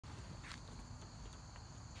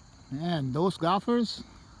Man, those golfers,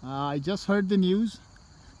 I just heard the news.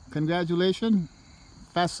 Congratulations,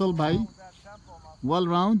 Faisal Bhai. Well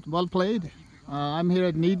round, well played. I'm here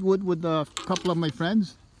at Needwood with a couple of my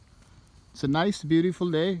friends. It's a nice, beautiful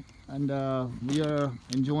day, and we are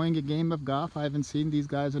enjoying a game of golf. I haven't seen these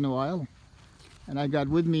guys in a while. And I got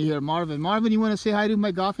with me here Marvin. Marvin, you want to say hi to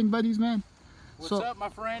my golfing buddies, man? What's up, my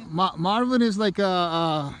friend? Marvin is like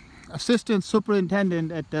a assistant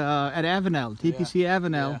superintendent at Avenel, TPC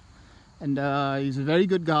Avenel. Yeah. And he's a very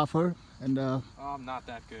good golfer. And oh, I'm not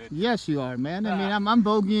that good. yes, you are, man. I mean, I'm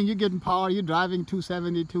bogeying, you're getting power, you're driving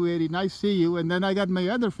 270, 280. Nice to see you. And then I got my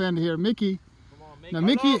other friend here, Mickey. Come on, Mickey. Now,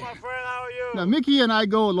 Mickey, hello, my friend. How are you? now, Mickey and I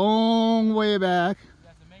go a long way back. You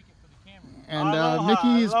have to make it for the camera. And Aloha,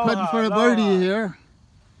 Mickey is putting for a birdie here.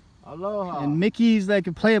 Aloha. And Mickey's like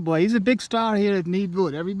a playboy. He's a big star here at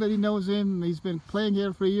Needwood. Everybody knows him. He's been playing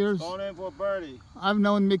here for years. Going in for a birdie. I've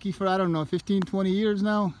known Mickey for, I don't know, 15, 20 years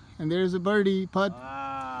now. And there's a birdie putt.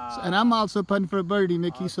 Wow. And I'm also putting for a birdie,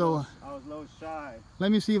 Mickey. So I was a little shy.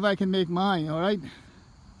 let me see if I can make mine, all right?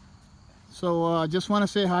 So just want to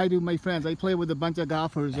say hi to my friends. I play with a bunch of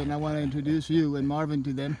golfers, and I want to introduce you and Marvin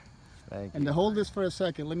to them. Thank And you. to hold this for a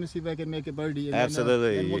second, let me see if I can make a birdie. And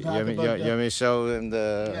Absolutely. Then, we'll talk you about want me to show them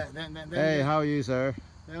the... yeah, then Hey, how are you, sir?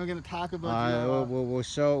 then we're going to talk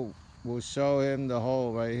about We'll show him the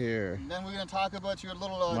hole right here. then we're going to talk about your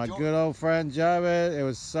little My good old friend Jared. It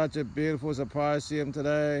was such a beautiful surprise to see him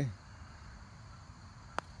today.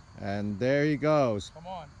 And there he goes. Come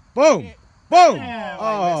on. Boom! Boom! Damn,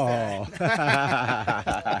 Oh!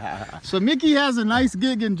 So Mickey has a nice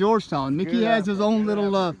gig in Georgetown. Mickey has his own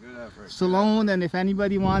little salon, and if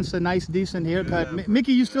anybody wants a nice, decent haircut,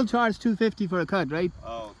 Mickey, you still charge $250 for a cut, right?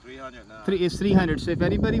 Oh, 300 now. It's $300. So if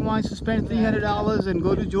anybody wants to spend $300 and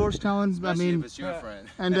go to Georgetown, I mean, if it's your friend.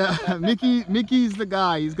 and Mickey's the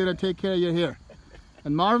guy. He's gonna take care of your hair.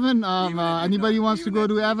 And Marvin, anybody wants to go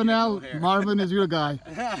to Avenel, Marvin is your guy.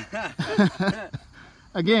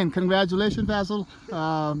 Again, congratulations, Faisal.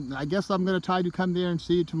 I guess I'm gonna try to come there and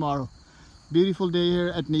see you tomorrow. Beautiful day here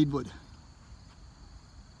at Needwood.